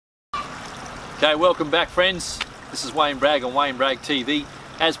Okay, welcome back friends. This is Wayne Bragg on Wayne Bragg TV.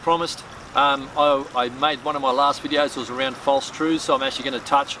 As promised, I made one of my last videos was around false truths, so I'm actually going to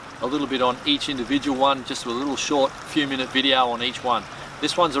touch a little bit on each individual one, just a little short few-minute video on each one.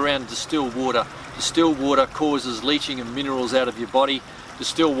 This one's around distilled water. Distilled water causes leaching of minerals out of your body.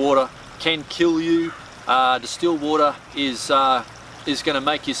 Distilled water can kill you. Distilled water is going to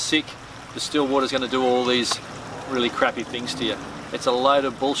make you sick. Distilled water is going to do all these really crappy things to you. It's a load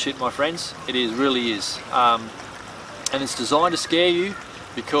of bullshit, my friends. It really is. And it's designed to scare you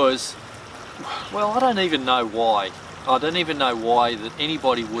because, well, I don't even know why. I don't even know why that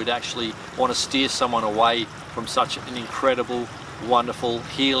anybody would actually want to steer someone away from such an incredible, wonderful,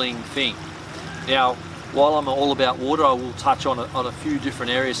 healing thing. Now, while I'm all about water, I will touch on a few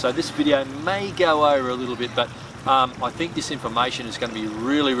different areas. So this video may go over a little bit, but I think this information is going to be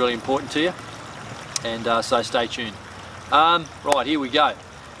really, really important to you. And so stay tuned. Right, here we go.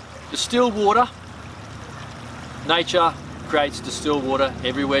 Distilled water. Nature creates distilled water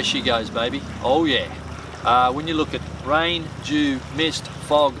everywhere she goes, baby. Oh yeah. When you look at rain, dew, mist,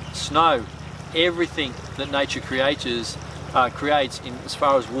 fog, snow, everything that nature creates in as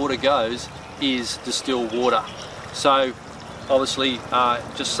far as water goes is distilled water. So obviously,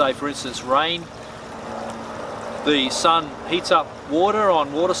 just say for instance rain, the sun heats up water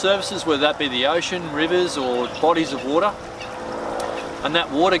on water surfaces, whether that be the ocean, rivers or bodies of water, and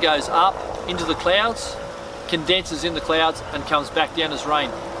that water goes up into the clouds, condenses in the clouds and comes back down as rain.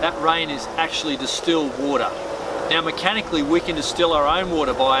 That rain is actually distilled water. Now mechanically we can distill our own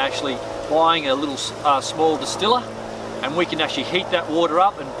water by actually buying a little small distiller, and we can actually heat that water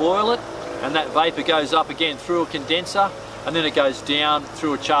up and boil it, and that vapor goes up again through a condenser, and then it goes down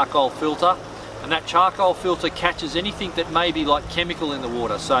through a charcoal filter, and that charcoal filter catches anything that may be like chemical in the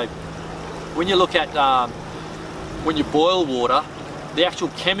water. So when you look at when you boil water, the actual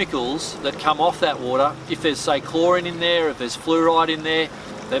chemicals that come off that water, if there's say chlorine in there, if there's fluoride in there,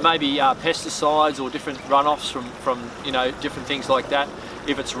 there may be pesticides or different runoffs from you know, different things like that.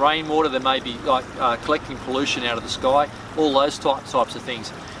 If it's rainwater, there may be like collecting pollution out of the sky, all those types of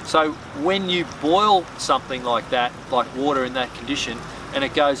things. So when you boil something like that, like water in that condition, and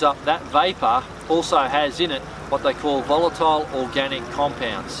it goes up, that vapor also has in it what they call volatile organic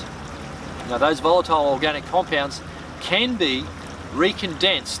compounds. Now those volatile organic compounds can be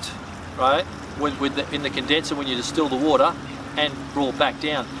recondensed, right, in the condenser when you distill the water, and brought back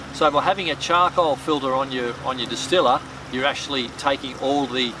down. So by having a charcoal filter on your distiller, you're actually taking all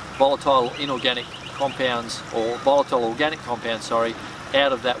the volatile inorganic compounds, or volatile organic compounds, sorry,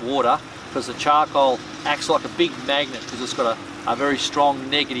 out of that water, because the charcoal acts like a big magnet because it's got a very strong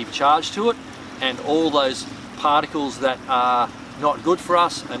negative charge to it, and all those particles that are not good for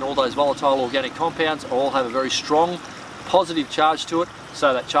us and all those volatile organic compounds all have a very strong positive charge to it,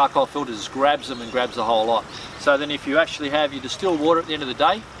 so that charcoal filter just grabs them and grabs the whole lot. So then if you actually have your distilled water at the end of the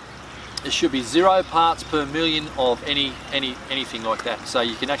day, there should be 0 parts per million of anything like that. So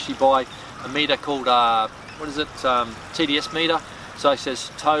you can actually buy a meter called what is it, TDS meter. So it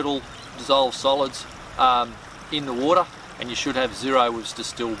says total dissolved solids in the water, and you should have 0 with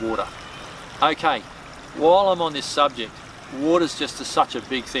distilled water. Okay, while I'm on this subject, water's just such a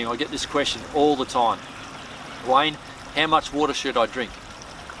big thing. I get this question all the time. Wayne, how much water should I drink?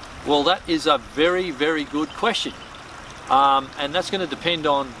 Well, that is a very, very good question. And that's going to depend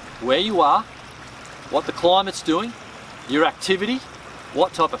on where you are, what the climate's doing, your activity,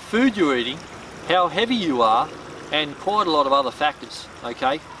 what type of food you're eating, how heavy you are, and quite a lot of other factors,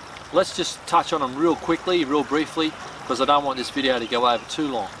 okay? Let's just touch on them real quickly, real briefly, because I don't want this video to go over too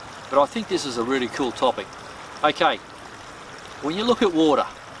long. But I think this is a really cool topic. Okay, when you look at water,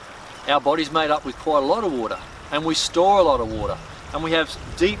 our body's made up with quite a lot of water, and we store a lot of water, and we have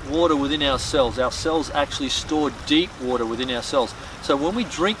deep water within our cells. Our cells actually store deep water within our cells. So when we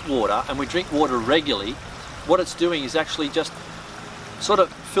drink water, and we drink water regularly, what it's doing is actually just sort of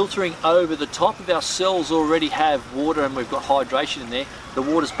filtering over the top of our cells. Already have water and we've got hydration in there. The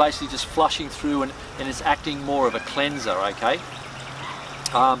water's basically just flushing through, and it's acting more of a cleanser, okay?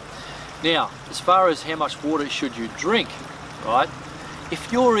 Now, as far as how much water should you drink, right?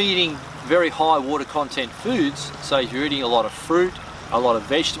 If you're eating very high water content foods, so if you're eating a lot of fruit, a lot of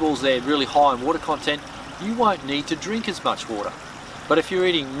vegetables, they're really high in water content, you won't need to drink as much water. But if you're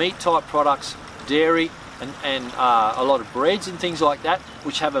eating meat type products, dairy, and a lot of breads and things like that,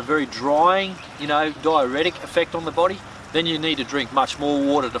 which have a very drying, you know, diuretic effect on the body, then you need to drink much more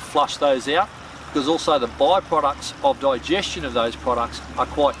water to flush those out, because also the byproducts of digestion of those products are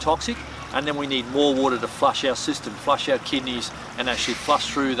quite toxic, and then we need more water to flush our system, flush our kidneys, and actually flush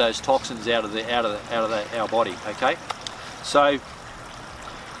through those toxins out of our body. Okay, so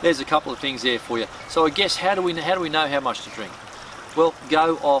there's a couple of things there for you. So I guess how do we know how much to drink? Well,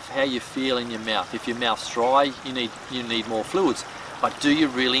 go off how you feel in your mouth. If your mouth's dry, you need more fluids. But do you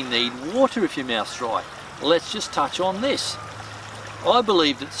really need water if your mouth's dry? Let's just touch on this. I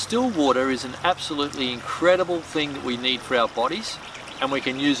believe that distilled water is an absolutely incredible thing that we need for our bodies, and we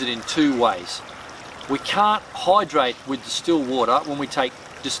can use it in two ways. We can't hydrate with distilled water when we take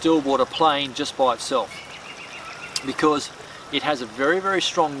distilled water plain just by itself, because it has a very, very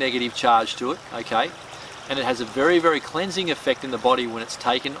strong negative charge to it, okay? And it has a very, very cleansing effect in the body when it's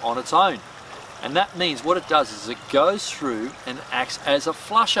taken on its own. And that means what it does is it goes through and acts as a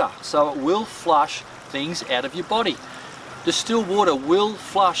flusher. So it will flush things out of your body. Distilled water will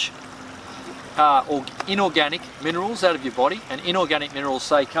flush inorganic minerals out of your body, and inorganic minerals,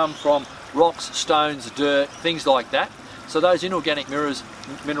 say, come from rocks, stones, dirt, things like that. So those inorganic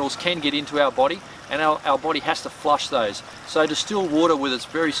minerals can get into our body, and our body has to flush those. So distilled water, with its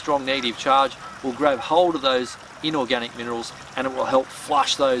very strong negative charge, will grab hold of those inorganic minerals, and it will help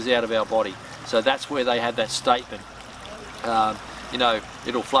flush those out of our body. So that's where they have that statement, you know,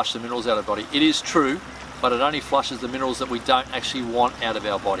 it'll flush the minerals out of the body. It is true, but it only flushes the minerals that we don't actually want out of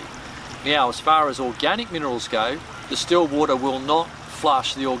our body. Now, as far as organic minerals go, distilled water will not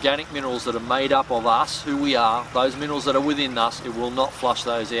flush the organic minerals that are made up of us, who we are, those minerals that are within us. It will not flush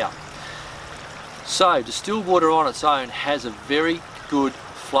those out. So distilled water on its own has a very good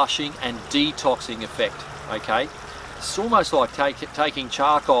flushing and detoxing effect, okay? It's almost like taking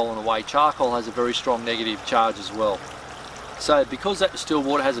charcoal in a way. Charcoal has a very strong negative charge as well. So because that distilled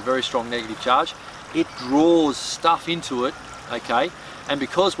water has a very strong negative charge, it draws stuff into it, okay? And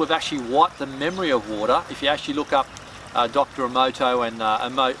because we've actually wiped the memory of water, if you actually look up Dr. Emoto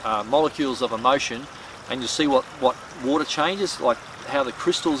and molecules of emotion, and you'll see what water changes, like how the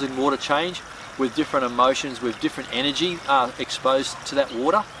crystals in water change with different emotions, with different energy exposed to that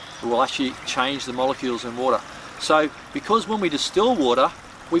water, it will actually change the molecules in water. So because when we distill water,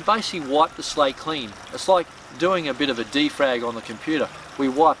 we basically wipe the slate clean. It's like doing a bit of a defrag on the computer. We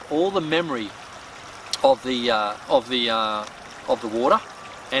wipe all the memory of the water,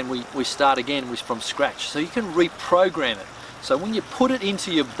 and we start again from scratch. So you can reprogram it. So when you put it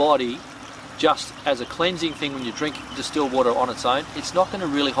into your body just as a cleansing thing, when you drink distilled water on its own, it's not going to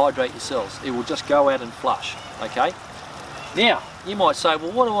really hydrate your cells. It will just go out and flush, okay? Now, you might say,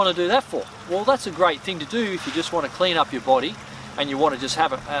 well, what do I want to do that for? Well, that's a great thing to do if you just want to clean up your body and you want to just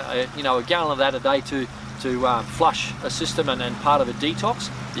have a gallon of that a day to flush a system and part of a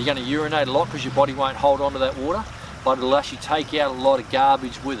detox. You're going to urinate a lot because your body won't hold on to that water, but it'll actually take out a lot of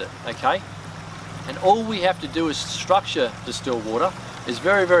garbage with it, okay? And all we have to do is structure distilled water. Is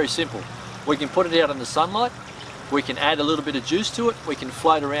very, very simple. We can put it out in the sunlight, we can add a little bit of juice to it, we can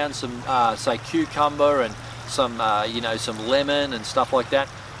float around some, say, cucumber and some lemon and stuff like that.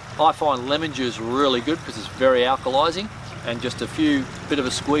 I find lemon juice really good because it's very alkalizing, and just a bit of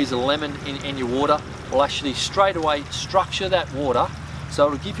a squeeze of lemon in your water will actually straight away structure that water. So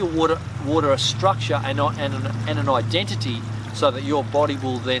it'll give your water a structure and an identity, so that your body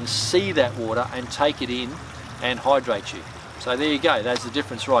will then see that water and take it in and hydrate you. So there you go, that's the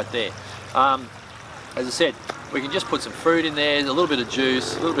difference right there. As I said, we can just put some fruit in there, a little bit of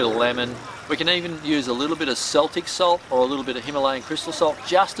juice, a little bit of lemon. We can even use a little bit of Celtic salt or a little bit of Himalayan crystal salt,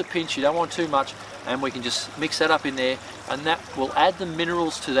 just a pinch. You don't want too much, and we can just mix that up in there, and that will add the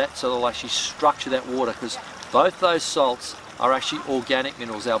minerals to that, so they'll actually structure that water, because both those salts are actually organic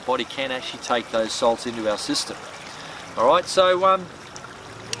minerals. Our body can actually take those salts into our system. Alright, so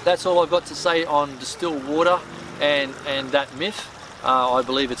that's all I've got to say on distilled water and that myth. I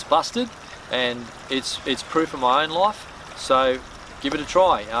believe it's busted, and it's proof of my own life. So give it a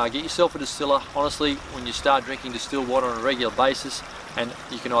try. Get yourself a distiller. Honestly, when you start drinking distilled water on a regular basis, and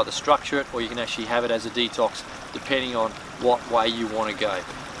you can either structure it or you can actually have it as a detox, depending on what way you want to go.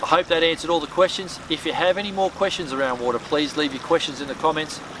 I hope that answered all the questions. If you have any more questions around water, please leave your questions in the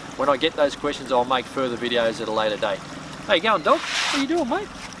comments. When I get those questions, I'll make further videos at a later date. How you going, dog? What are you doing, mate?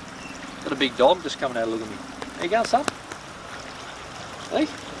 Got a big dog just coming out to look at me. How you going, son? Hey,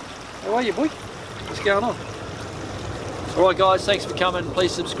 how are you, boy? What's going on? Alright guys, thanks for coming.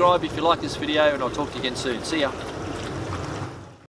 Please subscribe if you like this video, and I'll talk to you again soon. See ya.